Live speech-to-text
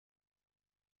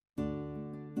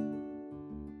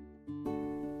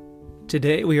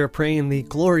Today we are praying the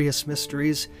glorious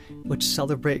mysteries which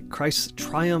celebrate Christ's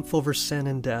triumph over sin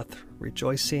and death,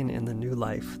 rejoicing in the new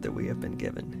life that we have been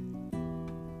given.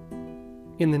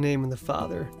 In the name of the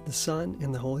Father, the Son,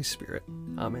 and the Holy Spirit.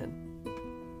 Amen.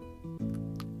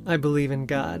 I believe in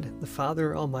God, the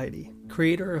Father Almighty,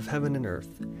 creator of heaven and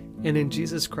earth, and in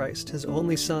Jesus Christ, his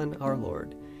only Son, our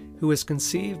Lord, who was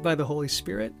conceived by the Holy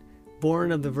Spirit,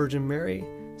 born of the Virgin Mary,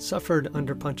 suffered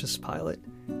under Pontius Pilate,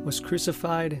 was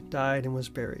crucified, died, and was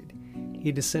buried.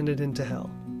 He descended into hell.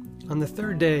 On the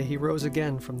third day he rose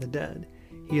again from the dead.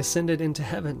 He ascended into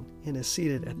heaven and is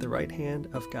seated at the right hand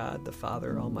of God the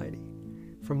Father Almighty.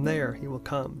 From there he will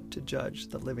come to judge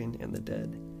the living and the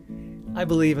dead. I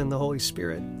believe in the Holy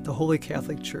Spirit, the Holy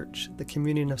Catholic Church, the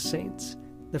communion of saints,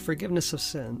 the forgiveness of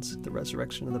sins, the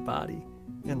resurrection of the body,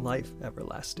 and life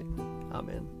everlasting.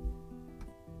 Amen.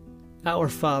 Our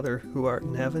Father, who art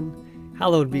in heaven,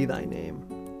 hallowed be thy name.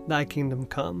 Thy kingdom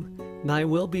come, thy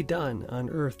will be done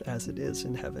on earth as it is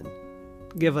in heaven.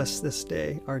 Give us this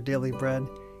day our daily bread,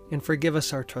 and forgive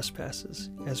us our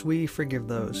trespasses, as we forgive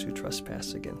those who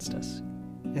trespass against us.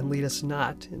 And lead us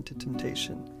not into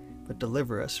temptation, but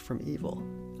deliver us from evil.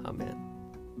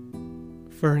 Amen.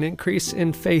 For an increase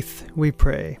in faith, we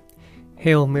pray.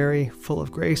 Hail Mary, full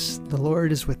of grace, the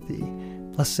Lord is with thee.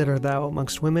 Blessed art thou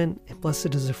amongst women, and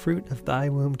blessed is the fruit of thy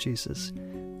womb, Jesus.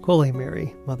 Holy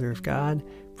Mary, Mother of God,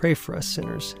 pray for us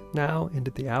sinners, now and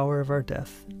at the hour of our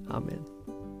death. Amen.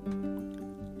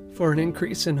 For an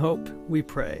increase in hope, we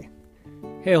pray.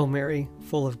 Hail Mary,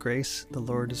 full of grace, the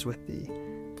Lord is with thee.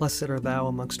 Blessed art thou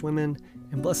amongst women,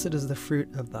 and blessed is the fruit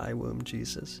of thy womb,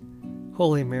 Jesus.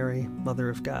 Holy Mary, Mother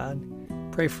of God,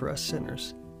 pray for us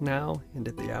sinners, now and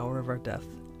at the hour of our death.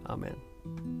 Amen.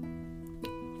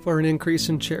 For an increase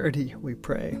in charity, we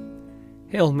pray.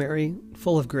 Hail Mary,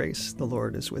 full of grace, the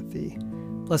Lord is with thee.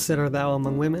 Blessed art thou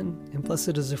among women, and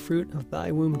blessed is the fruit of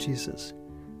thy womb, Jesus.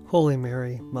 Holy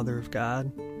Mary, Mother of God,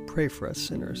 pray for us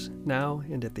sinners, now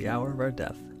and at the hour of our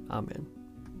death. Amen.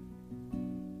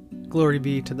 Glory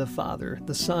be to the Father,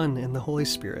 the Son, and the Holy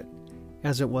Spirit,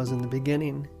 as it was in the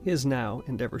beginning, is now,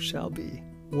 and ever shall be,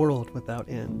 world without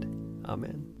end.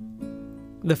 Amen.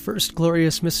 The first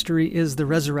glorious mystery is the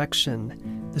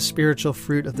resurrection. The spiritual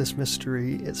fruit of this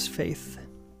mystery is faith.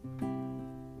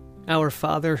 Our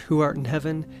Father, who art in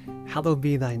heaven, hallowed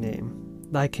be thy name.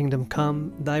 Thy kingdom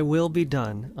come, thy will be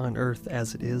done, on earth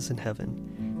as it is in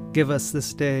heaven. Give us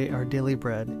this day our daily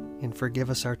bread, and forgive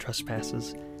us our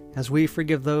trespasses, as we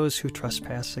forgive those who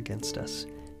trespass against us.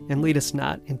 And lead us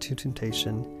not into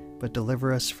temptation, but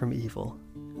deliver us from evil.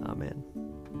 Amen.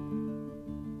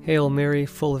 Hail Mary,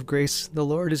 full of grace, the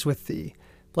Lord is with thee.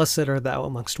 Blessed art thou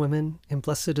amongst women, and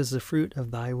blessed is the fruit of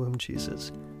thy womb,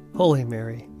 Jesus. Holy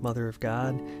Mary, Mother of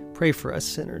God, pray for us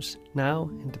sinners, now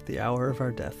and at the hour of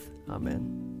our death.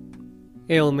 Amen.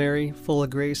 Hail Mary, full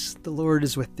of grace, the Lord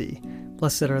is with thee.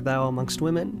 Blessed art thou amongst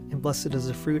women, and blessed is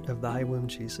the fruit of thy womb,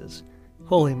 Jesus.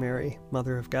 Holy Mary,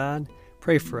 Mother of God,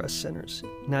 pray for us sinners,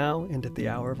 now and at the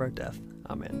hour of our death.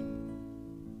 Amen.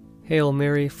 Hail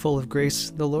Mary, full of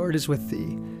grace, the Lord is with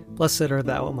thee. Blessed art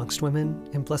thou amongst women,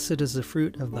 and blessed is the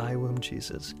fruit of thy womb,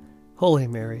 Jesus. Holy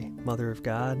Mary, Mother of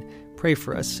God, pray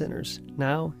for us sinners,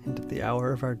 now and at the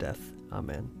hour of our death.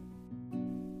 Amen.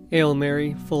 Hail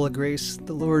Mary, full of grace,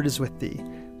 the Lord is with thee.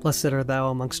 Blessed art thou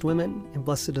amongst women, and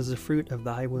blessed is the fruit of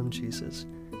thy womb, Jesus.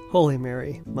 Holy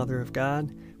Mary, Mother of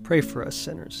God, pray for us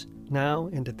sinners, now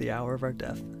and at the hour of our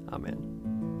death.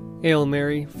 Amen. Hail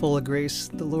Mary, full of grace,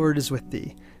 the Lord is with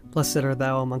thee. Blessed art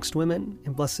thou amongst women,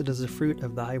 and blessed is the fruit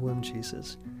of thy womb,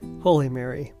 Jesus. Holy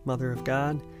Mary, Mother of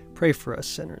God, pray for us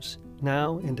sinners,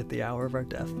 now and at the hour of our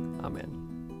death.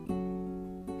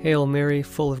 Amen. Hail Mary,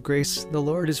 full of grace, the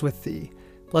Lord is with thee.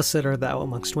 Blessed art thou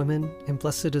amongst women, and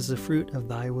blessed is the fruit of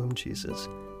thy womb, Jesus.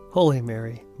 Holy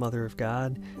Mary, Mother of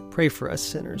God, pray for us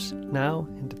sinners, now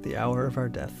and at the hour of our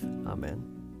death. Amen.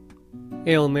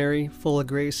 Hail Mary, full of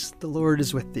grace, the Lord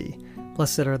is with thee.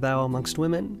 Blessed art thou amongst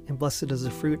women, and blessed is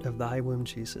the fruit of thy womb,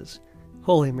 Jesus.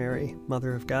 Holy Mary,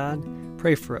 Mother of God,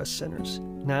 pray for us sinners,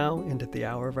 now and at the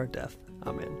hour of our death.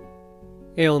 Amen.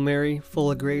 Hail Mary,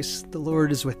 full of grace, the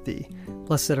Lord is with thee.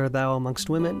 Blessed art thou amongst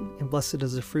women, and blessed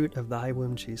is the fruit of thy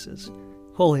womb, Jesus.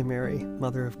 Holy Mary,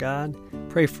 Mother of God,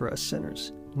 pray for us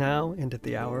sinners, now and at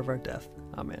the hour of our death.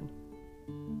 Amen.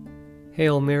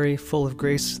 Hail Mary, full of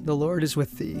grace, the Lord is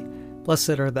with thee.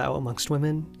 Blessed art thou amongst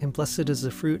women, and blessed is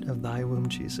the fruit of thy womb,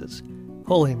 Jesus.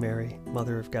 Holy Mary,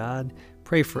 Mother of God,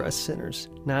 pray for us sinners,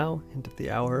 now and at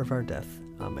the hour of our death.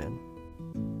 Amen.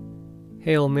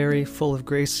 Hail Mary, full of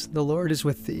grace, the Lord is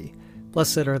with thee.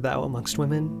 Blessed art thou amongst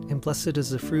women, and blessed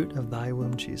is the fruit of thy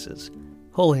womb, Jesus.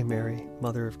 Holy Mary,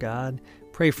 Mother of God,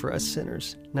 pray for us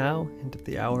sinners, now and at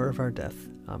the hour of our death.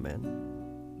 Amen.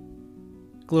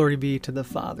 Glory be to the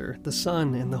Father, the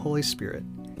Son, and the Holy Spirit,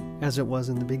 as it was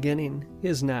in the beginning,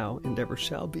 is now, and ever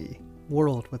shall be,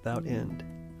 world without end.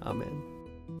 Amen.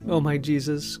 O my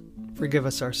Jesus, forgive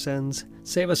us our sins,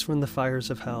 save us from the fires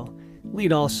of hell,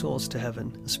 lead all souls to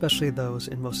heaven, especially those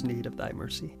in most need of thy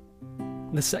mercy.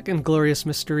 The second glorious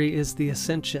mystery is the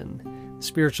Ascension. The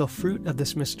spiritual fruit of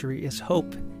this mystery is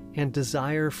hope and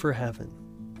desire for heaven.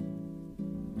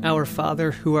 Our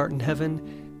Father, who art in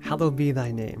heaven, hallowed be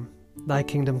thy name. Thy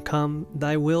kingdom come,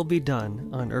 thy will be done,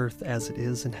 on earth as it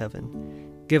is in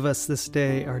heaven. Give us this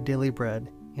day our daily bread,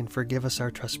 and forgive us our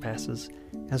trespasses,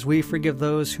 as we forgive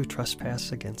those who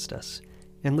trespass against us.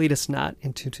 And lead us not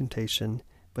into temptation,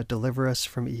 but deliver us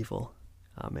from evil.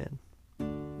 Amen.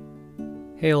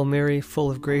 Hail Mary,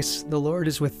 full of grace, the Lord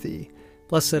is with thee.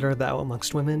 Blessed art thou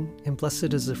amongst women, and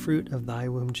blessed is the fruit of thy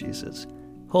womb, Jesus.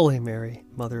 Holy Mary,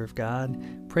 Mother of God,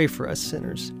 pray for us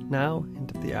sinners, now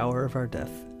and at the hour of our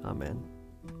death. Amen.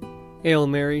 Hail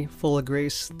Mary, full of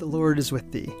grace, the Lord is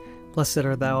with thee. Blessed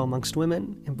art thou amongst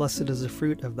women, and blessed is the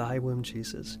fruit of thy womb,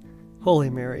 Jesus. Holy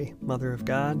Mary, Mother of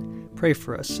God, pray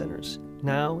for us sinners,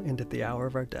 now and at the hour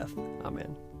of our death.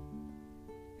 Amen.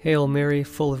 Hail Mary,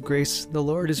 full of grace, the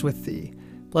Lord is with thee.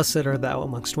 Blessed art thou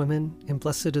amongst women, and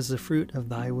blessed is the fruit of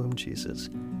thy womb, Jesus.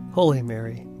 Holy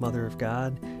Mary, Mother of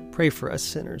God, pray for us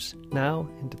sinners, now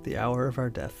and at the hour of our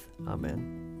death.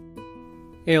 Amen.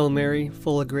 Hail Mary,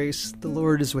 full of grace, the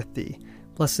Lord is with thee.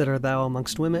 Blessed art thou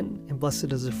amongst women, and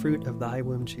blessed is the fruit of thy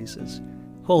womb, Jesus.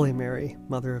 Holy Mary,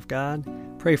 Mother of God,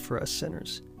 pray for us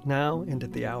sinners, now and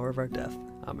at the hour of our death.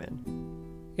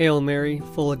 Amen. Hail Mary,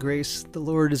 full of grace, the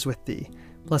Lord is with thee.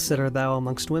 Blessed art thou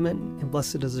amongst women, and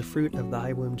blessed is the fruit of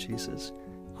thy womb, Jesus.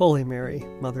 Holy Mary,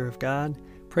 Mother of God,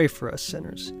 pray for us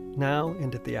sinners, now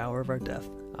and at the hour of our death.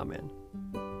 Amen.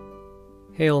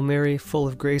 Hail Mary, full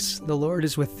of grace, the Lord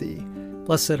is with thee.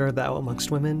 Blessed art thou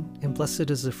amongst women, and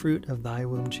blessed is the fruit of thy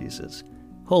womb, Jesus.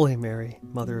 Holy Mary,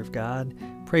 Mother of God,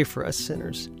 pray for us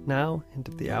sinners, now and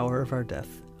at the hour of our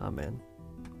death. Amen.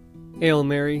 Hail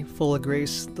Mary, full of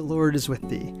grace, the Lord is with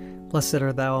thee. Blessed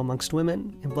art thou amongst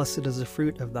women, and blessed is the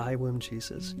fruit of thy womb,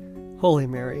 Jesus. Holy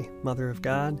Mary, Mother of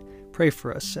God, pray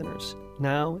for us sinners,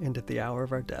 now and at the hour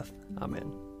of our death.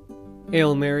 Amen.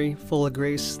 Hail Mary, full of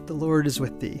grace, the Lord is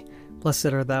with thee. Blessed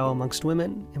art thou amongst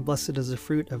women, and blessed is the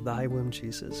fruit of thy womb,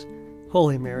 Jesus.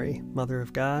 Holy Mary, Mother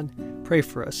of God, pray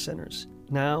for us sinners,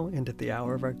 now and at the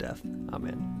hour of our death.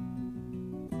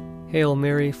 Amen. Hail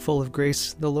Mary, full of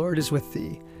grace, the Lord is with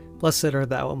thee. Blessed art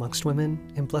thou amongst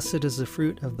women, and blessed is the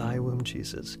fruit of thy womb,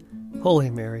 Jesus. Holy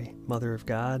Mary, Mother of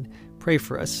God, pray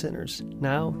for us sinners,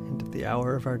 now and at the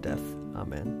hour of our death.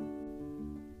 Amen.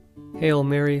 Hail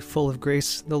Mary, full of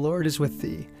grace, the Lord is with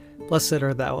thee. Blessed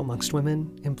art thou amongst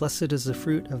women, and blessed is the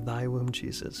fruit of thy womb,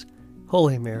 Jesus.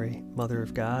 Holy Mary, Mother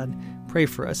of God, pray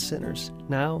for us sinners,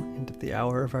 now and at the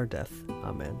hour of our death.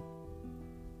 Amen.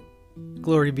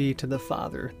 Glory be to the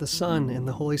Father, the Son, and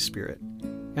the Holy Spirit,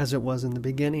 as it was in the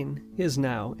beginning, is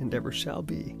now, and ever shall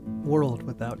be, world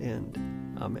without end.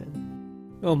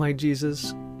 Amen. O my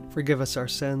Jesus, forgive us our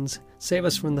sins, save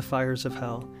us from the fires of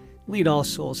hell, lead all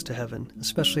souls to heaven,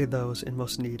 especially those in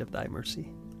most need of thy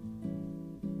mercy.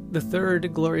 The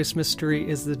third glorious mystery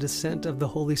is the descent of the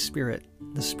Holy Spirit.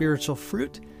 The spiritual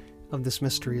fruit of this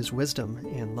mystery is wisdom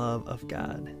and love of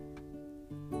God.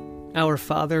 Our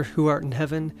Father, who art in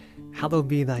heaven, hallowed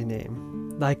be thy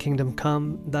name. Thy kingdom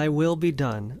come, thy will be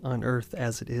done, on earth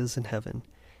as it is in heaven.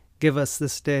 Give us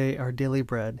this day our daily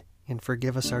bread, and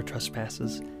forgive us our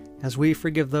trespasses, as we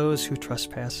forgive those who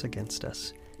trespass against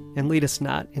us. And lead us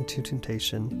not into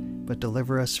temptation, but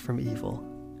deliver us from evil.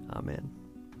 Amen.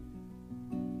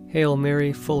 Hail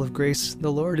Mary, full of grace,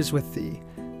 the Lord is with thee.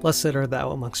 Blessed art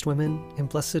thou amongst women, and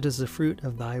blessed is the fruit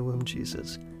of thy womb,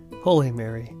 Jesus. Holy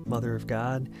Mary, Mother of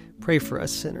God, pray for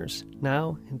us sinners,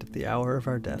 now and at the hour of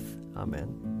our death.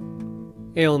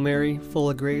 Amen. Hail Mary, full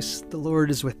of grace, the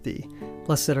Lord is with thee.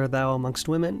 Blessed art thou amongst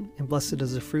women, and blessed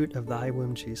is the fruit of thy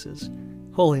womb, Jesus.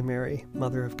 Holy Mary,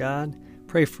 Mother of God,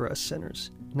 pray for us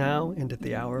sinners, now and at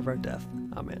the hour of our death.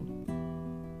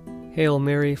 Amen. Hail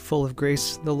Mary, full of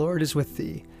grace, the Lord is with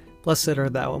thee. Blessed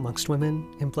art thou amongst women,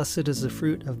 and blessed is the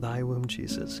fruit of thy womb,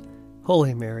 Jesus.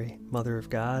 Holy Mary, Mother of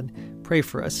God, pray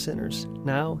for us sinners,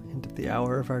 now and at the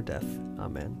hour of our death.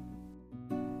 Amen.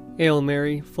 Hail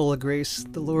Mary, full of grace,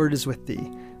 the Lord is with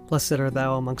thee. Blessed art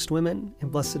thou amongst women,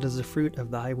 and blessed is the fruit of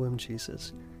thy womb,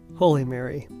 Jesus. Holy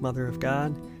Mary, Mother of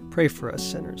God, pray for us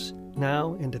sinners,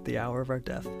 now and at the hour of our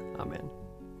death. Amen.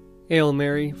 Hail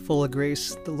Mary, full of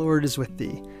grace, the Lord is with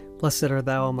thee. Blessed art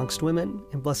thou amongst women,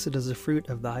 and blessed is the fruit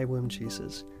of thy womb,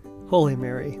 Jesus. Holy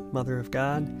Mary, Mother of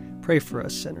God, pray for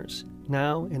us sinners,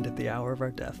 now and at the hour of our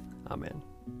death. Amen.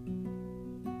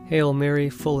 Hail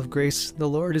Mary, full of grace, the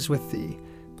Lord is with thee.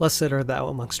 Blessed art thou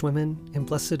amongst women, and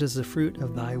blessed is the fruit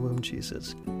of thy womb,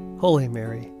 Jesus. Holy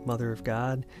Mary, Mother of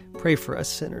God, pray for us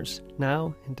sinners,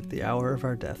 now and at the hour of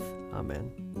our death.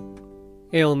 Amen.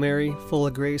 Hail Mary, full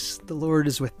of grace, the Lord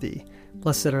is with thee.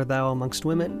 Blessed art thou amongst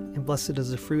women, and blessed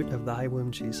is the fruit of thy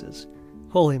womb, Jesus.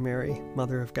 Holy Mary,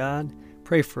 Mother of God,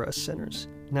 pray for us sinners,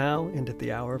 now and at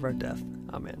the hour of our death.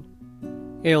 Amen.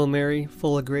 Hail Mary,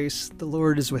 full of grace, the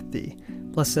Lord is with thee.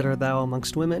 Blessed art thou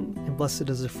amongst women, and blessed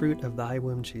is the fruit of thy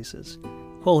womb, Jesus.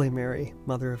 Holy Mary,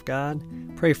 Mother of God,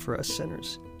 pray for us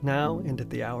sinners, now and at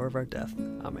the hour of our death.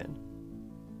 Amen.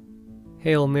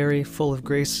 Hail Mary, full of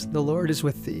grace, the Lord is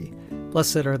with thee.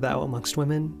 Blessed art thou amongst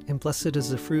women, and blessed is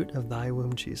the fruit of thy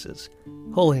womb, Jesus.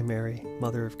 Holy Mary,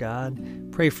 Mother of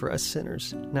God, pray for us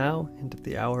sinners, now and at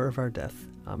the hour of our death.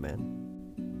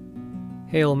 Amen.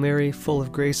 Hail Mary, full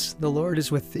of grace, the Lord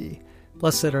is with thee.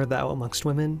 Blessed art thou amongst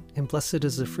women, and blessed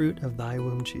is the fruit of thy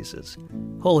womb, Jesus.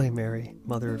 Holy Mary,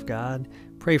 Mother of God,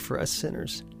 pray for us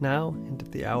sinners, now and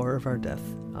at the hour of our death.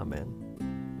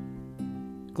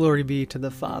 Amen. Glory be to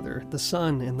the Father, the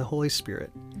Son, and the Holy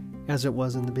Spirit, as it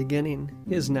was in the beginning,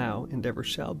 is now, and ever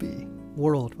shall be,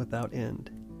 world without end.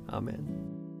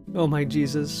 Amen. O my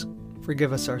Jesus,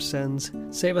 forgive us our sins,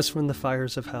 save us from the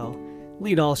fires of hell,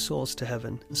 lead all souls to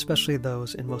heaven, especially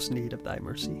those in most need of thy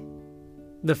mercy.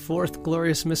 The fourth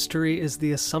glorious mystery is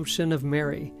the Assumption of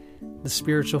Mary. The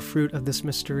spiritual fruit of this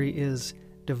mystery is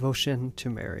devotion to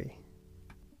Mary.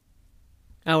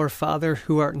 Our Father,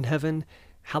 who art in heaven,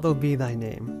 hallowed be thy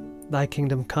name. Thy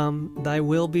kingdom come, thy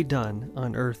will be done,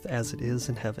 on earth as it is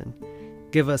in heaven.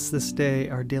 Give us this day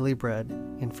our daily bread,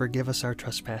 and forgive us our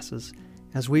trespasses,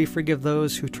 as we forgive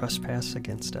those who trespass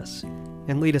against us.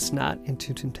 And lead us not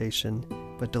into temptation,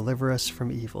 but deliver us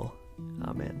from evil.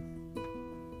 Amen.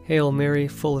 Hail Mary,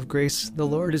 full of grace, the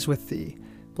Lord is with thee.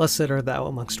 Blessed art thou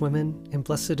amongst women, and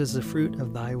blessed is the fruit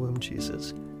of thy womb,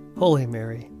 Jesus. Holy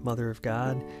Mary, Mother of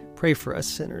God, pray for us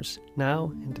sinners,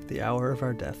 now and at the hour of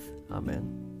our death.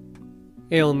 Amen.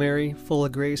 Hail Mary, full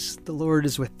of grace, the Lord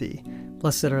is with thee.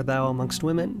 Blessed art thou amongst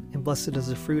women, and blessed is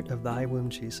the fruit of thy womb,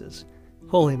 Jesus.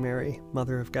 Holy Mary,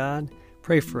 Mother of God,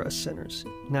 pray for us sinners,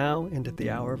 now and at the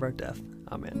hour of our death.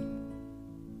 Amen.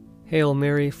 Hail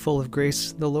Mary, full of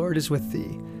grace, the Lord is with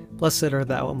thee. Blessed art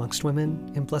thou amongst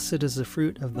women, and blessed is the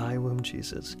fruit of thy womb,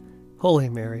 Jesus. Holy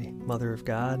Mary, Mother of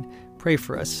God, pray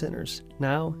for us sinners,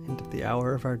 now and at the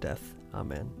hour of our death.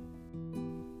 Amen.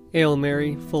 Hail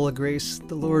Mary, full of grace,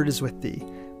 the Lord is with thee.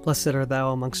 Blessed art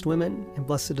thou amongst women, and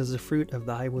blessed is the fruit of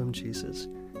thy womb, Jesus.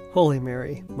 Holy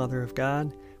Mary, Mother of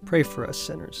God, pray for us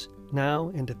sinners, now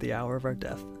and at the hour of our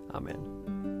death.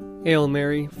 Amen. Hail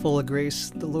Mary, full of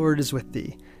grace, the Lord is with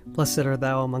thee. Blessed art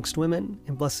thou amongst women,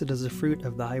 and blessed is the fruit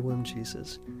of thy womb,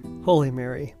 Jesus. Holy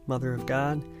Mary, Mother of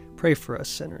God, pray for us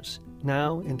sinners,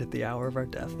 now and at the hour of our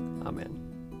death.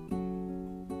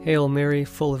 Amen. Hail Mary,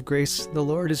 full of grace, the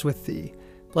Lord is with thee.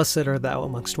 Blessed art thou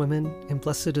amongst women, and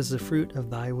blessed is the fruit of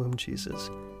thy womb, Jesus.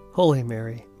 Holy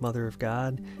Mary, Mother of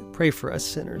God, pray for us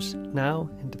sinners, now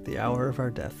and at the hour of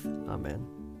our death. Amen.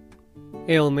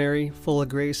 Hail Mary, full of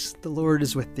grace, the Lord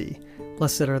is with thee.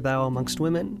 Blessed art thou amongst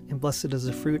women, and blessed is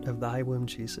the fruit of thy womb,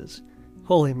 Jesus.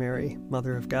 Holy Mary,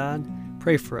 Mother of God,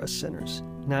 pray for us sinners,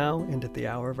 now and at the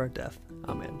hour of our death.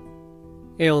 Amen.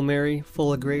 Hail Mary,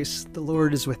 full of grace, the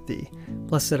Lord is with thee.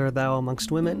 Blessed art thou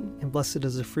amongst women, and blessed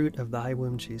is the fruit of thy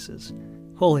womb, Jesus.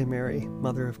 Holy Mary,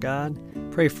 Mother of God,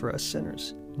 pray for us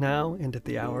sinners, now and at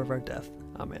the hour of our death.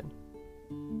 Amen.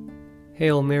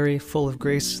 Hail Mary, full of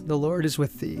grace, the Lord is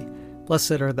with thee.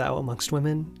 Blessed art thou amongst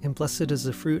women, and blessed is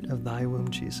the fruit of thy womb,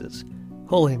 Jesus.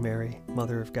 Holy Mary,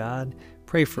 Mother of God,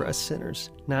 pray for us sinners,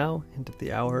 now and at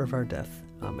the hour of our death.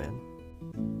 Amen.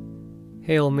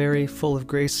 Hail Mary, full of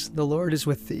grace, the Lord is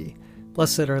with thee.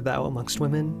 Blessed art thou amongst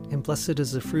women, and blessed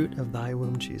is the fruit of thy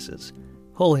womb, Jesus.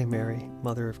 Holy Mary,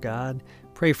 Mother of God,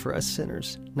 pray for us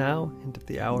sinners, now and at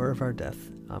the hour of our death.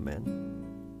 Amen.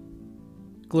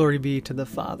 Glory be to the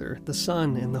Father, the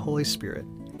Son, and the Holy Spirit,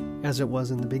 as it was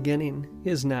in the beginning,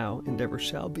 is now, and ever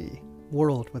shall be,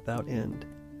 world without end.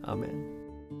 Amen.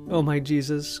 O my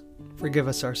Jesus, forgive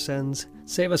us our sins,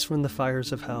 save us from the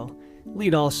fires of hell,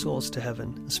 lead all souls to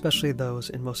heaven, especially those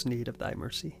in most need of thy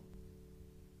mercy.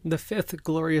 The fifth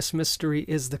glorious mystery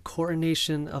is the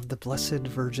coronation of the Blessed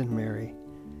Virgin Mary.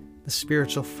 The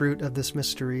spiritual fruit of this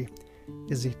mystery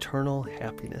is eternal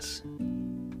happiness.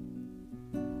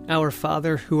 Our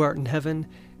Father, who art in heaven,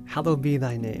 hallowed be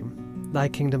thy name. Thy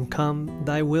kingdom come,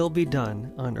 thy will be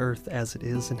done, on earth as it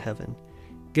is in heaven.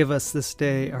 Give us this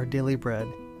day our daily bread,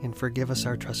 and forgive us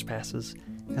our trespasses,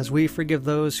 as we forgive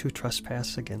those who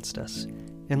trespass against us.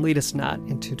 And lead us not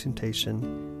into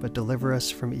temptation, but deliver us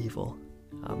from evil.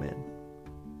 Amen.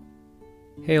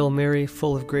 Hail Mary,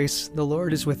 full of grace, the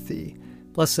Lord is with thee.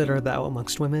 Blessed art thou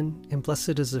amongst women, and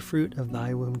blessed is the fruit of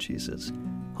thy womb, Jesus.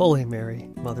 Holy Mary,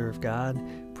 Mother of God,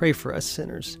 pray for us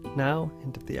sinners, now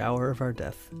and at the hour of our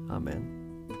death.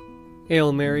 Amen.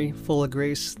 Hail Mary, full of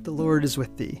grace, the Lord is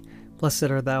with thee. Blessed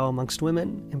art thou amongst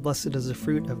women, and blessed is the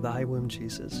fruit of thy womb,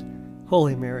 Jesus.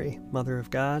 Holy Mary, Mother of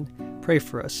God, pray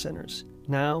for us sinners,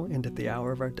 now and at the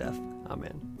hour of our death.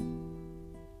 Amen.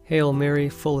 Hail Mary,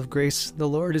 full of grace, the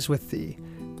Lord is with thee.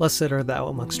 Blessed art thou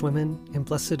amongst women, and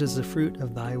blessed is the fruit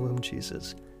of thy womb,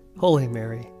 Jesus. Holy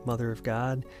Mary, Mother of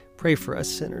God, pray for us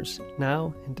sinners,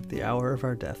 now and at the hour of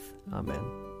our death. Amen.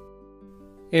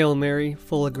 Hail Mary,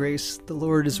 full of grace, the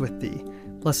Lord is with thee.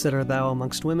 Blessed art thou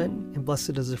amongst women, and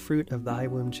blessed is the fruit of thy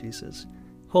womb, Jesus.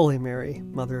 Holy Mary,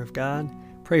 Mother of God,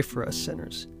 pray for us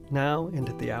sinners, now and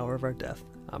at the hour of our death.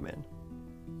 Amen.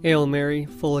 Hail Mary,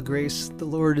 full of grace, the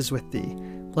Lord is with thee.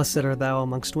 Blessed art thou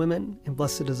amongst women, and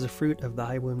blessed is the fruit of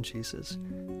thy womb, Jesus.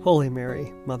 Holy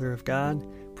Mary, Mother of God,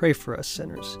 pray for us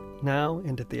sinners, now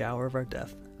and at the hour of our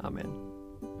death.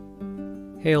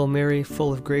 Amen. Hail Mary,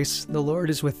 full of grace, the Lord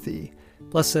is with thee.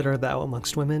 Blessed art thou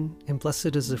amongst women, and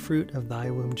blessed is the fruit of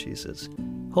thy womb, Jesus.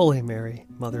 Holy Mary,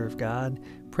 Mother of God,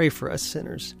 pray for us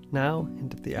sinners, now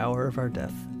and at the hour of our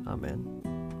death. Amen.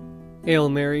 Hail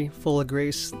Mary, full of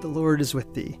grace, the Lord is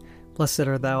with thee. Blessed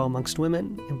art thou amongst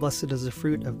women, and blessed is the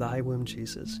fruit of thy womb,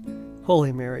 Jesus.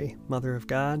 Holy Mary, Mother of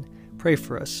God, pray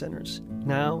for us sinners,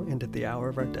 now and at the hour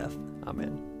of our death.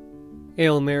 Amen.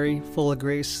 Hail Mary, full of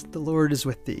grace, the Lord is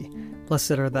with thee.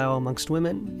 Blessed art thou amongst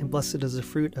women, and blessed is the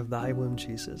fruit of thy womb,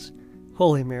 Jesus.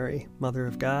 Holy Mary, Mother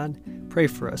of God, pray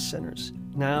for us sinners,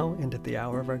 now and at the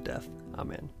hour of our death.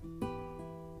 Amen.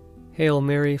 Hail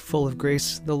Mary, full of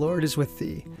grace, the Lord is with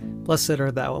thee. Blessed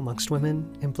art thou amongst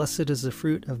women, and blessed is the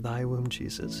fruit of thy womb,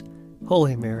 Jesus.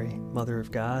 Holy Mary, Mother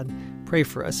of God, pray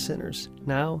for us sinners,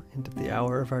 now and at the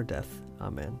hour of our death.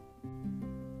 Amen.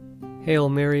 Hail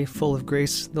Mary, full of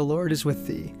grace, the Lord is with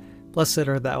thee. Blessed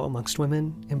art thou amongst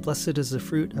women, and blessed is the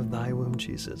fruit of thy womb,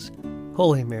 Jesus.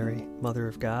 Holy Mary, Mother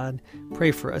of God,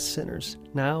 pray for us sinners,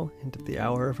 now and at the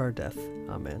hour of our death.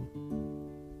 Amen.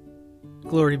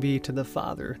 Glory be to the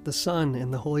Father, the Son,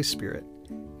 and the Holy Spirit,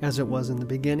 as it was in the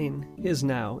beginning, is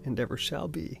now, and ever shall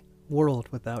be, world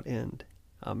without end.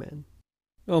 Amen.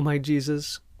 O my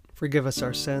Jesus, forgive us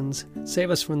our sins, save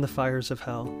us from the fires of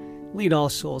hell, lead all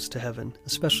souls to heaven,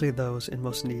 especially those in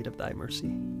most need of thy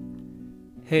mercy.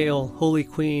 Hail, Holy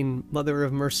Queen, Mother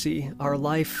of Mercy, our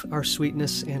life, our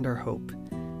sweetness, and our hope.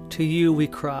 To you we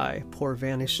cry, poor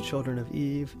vanished children of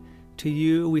Eve. To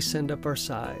you we send up our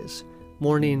sighs,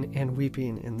 mourning and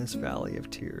weeping in this valley of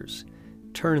tears.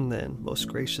 Turn then, most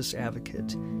gracious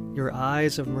Advocate, your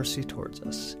eyes of mercy towards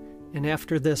us, and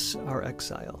after this our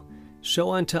exile,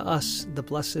 show unto us the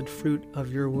blessed fruit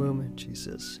of your womb,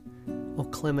 Jesus. O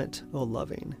clement, O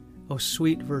loving, O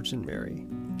sweet Virgin Mary,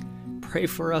 pray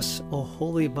for us, O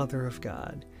Holy Mother of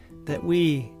God, that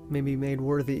we may be made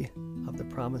worthy of the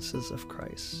promises of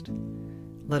Christ.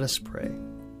 Let us pray.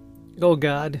 O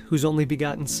God, whose only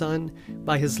begotten Son,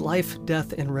 by his life,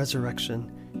 death, and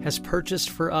resurrection, has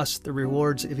purchased for us the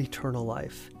rewards of eternal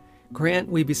life, grant,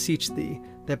 we beseech thee,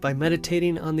 that by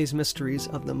meditating on these mysteries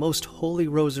of the most holy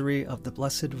Rosary of the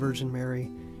Blessed Virgin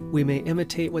Mary, we may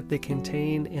imitate what they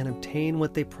contain and obtain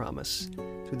what they promise,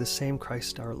 through the same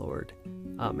Christ our Lord.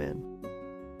 Amen.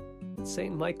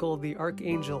 Saint Michael the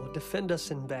Archangel, defend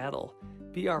us in battle.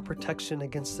 Be our protection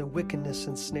against the wickedness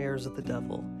and snares of the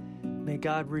devil. May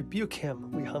God rebuke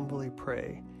him, we humbly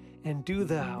pray. And do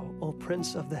thou, O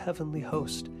Prince of the heavenly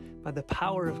host, by the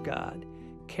power of God,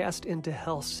 cast into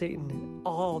hell Satan and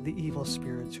all the evil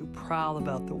spirits who prowl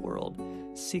about the world,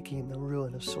 seeking the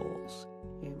ruin of souls.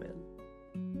 Amen.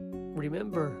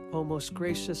 Remember, O most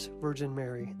gracious Virgin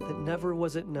Mary, that never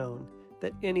was it known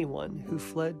that anyone who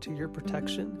fled to your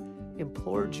protection,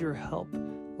 implored your help,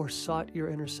 or sought your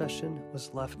intercession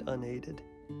was left unaided.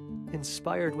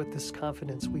 Inspired with this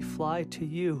confidence, we fly to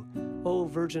you, O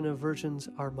Virgin of Virgins,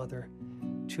 our Mother.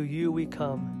 To you we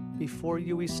come, before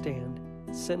you we stand,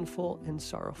 sinful and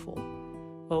sorrowful.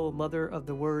 O Mother of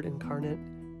the Word incarnate,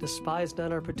 despise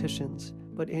not our petitions,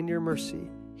 but in your mercy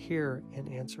hear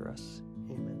and answer us.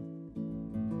 Amen.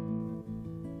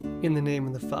 In the name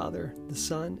of the Father, the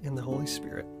Son, and the Holy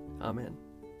Spirit. Amen.